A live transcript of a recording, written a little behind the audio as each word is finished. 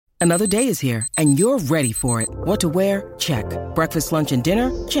Another day is here, and you're ready for it. What to wear? Check. Breakfast, lunch, and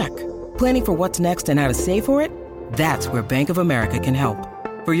dinner? Check. Planning for what's next and how to save for it? That's where Bank of America can help.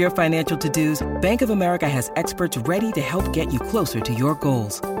 For your financial to-dos, Bank of America has experts ready to help get you closer to your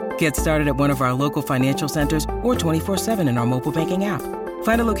goals. Get started at one of our local financial centers or 24/7 in our mobile banking app.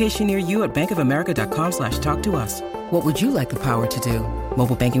 Find a location near you at bankofamerica.com/talktous. What would you like the power to do?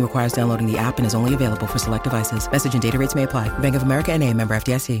 Mobile banking requires downloading the app and is only available for select devices. Message and data rates may apply. Bank of America N.A., member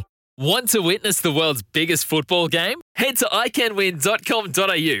FDIC. Want to witness the world's biggest football game? Head to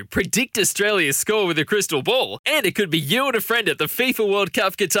iCanWin.com.au, predict Australia's score with a crystal ball, and it could be you and a friend at the FIFA World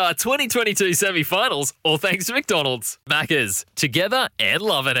Cup Qatar 2022 semi-finals, all thanks to McDonald's. Maccas, together and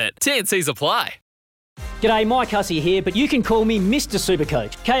loving it. TNCs apply. G'day, Mike Hussey here, but you can call me Mr.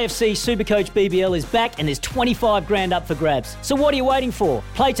 Supercoach. KFC Supercoach BBL is back and there's 25 grand up for grabs. So what are you waiting for?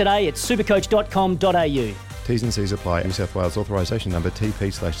 Play today at supercoach.com.au. T's and C's apply. New South Wales authorisation number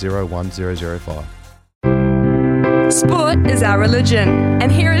TP/01005. Sport is our religion.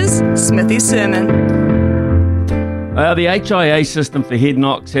 And here is Smithy's sermon. The HIA system for head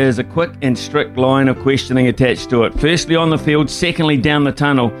knocks has a quick and strict line of questioning attached to it. Firstly on the field, secondly down the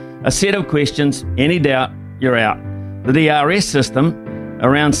tunnel. A set of questions, any doubt, you're out. The DRS system,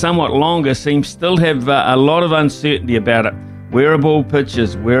 around somewhat longer, seems still have a lot of uncertainty about it. Where a ball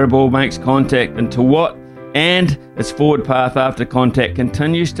pitches, where a ball makes contact, and to what, and its forward path after contact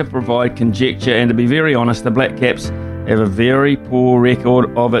continues to provide conjecture, and to be very honest, the Black Caps have a very poor record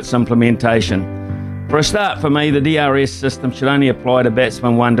of its implementation. For a start, for me, the DRS system should only apply to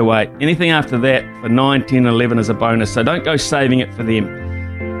batsmen 1 to 8. Anything after that, for 9, 10, 11 is a bonus, so don't go saving it for them.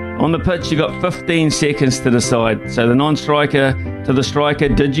 On the pitch, you got 15 seconds to decide. So the non-striker to the striker,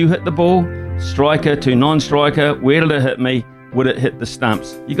 did you hit the ball? Striker to non-striker, where did it hit me? Would it hit the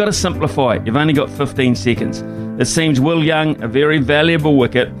stumps? You've got to simplify it. You've only got 15 seconds. It seems Will Young, a very valuable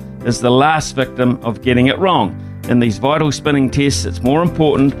wicket, is the last victim of getting it wrong. In these vital spinning tests, it's more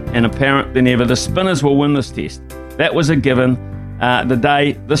important and apparent than ever. The spinners will win this test. That was a given the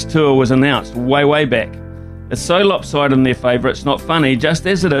day this tour was announced, way back. It's so lopsided in their favour, it's not funny, just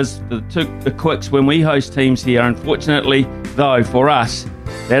as it is the quicks when we host teams here. Unfortunately, though, for us,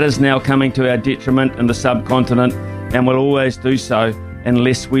 that is now coming to our detriment in the subcontinent and will always do so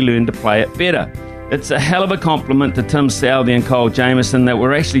unless we learn to play it better. It's a hell of a compliment to Tim Southey and Kyle Jamieson that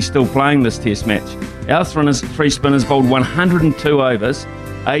we're actually still playing this test match. Our three spinners bowled 102 overs.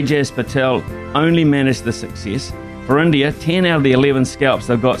 Ajaz Patel only managed the success. For India, 10 out of the 11 scalps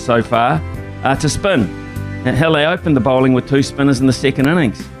they've got so far are to spin. Hell, they opened the bowling with 2 spinners in the second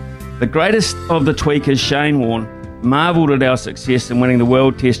innings. The greatest of the tweakers, Shane Warne, marvelled at our success in winning the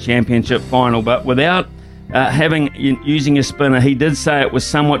World Test Championship final, but without using a spinner, he did say it was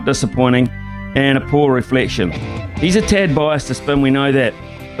somewhat disappointing and a poor reflection. He's a tad biased to spin, we know that,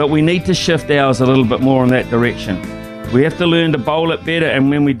 but we need to shift ours a little bit more in that direction. We have to learn to bowl it better, and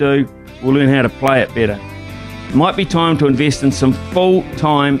when we do, we'll learn how to play it better. It might be time to invest in some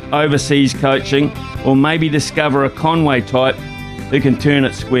full-time overseas coaching, or maybe discover a Conway type who can turn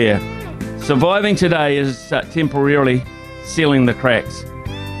it square. Surviving today is temporarily sealing the cracks.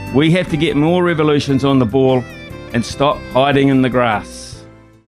 We have to get more revolutions on the ball and stop hiding in the grass.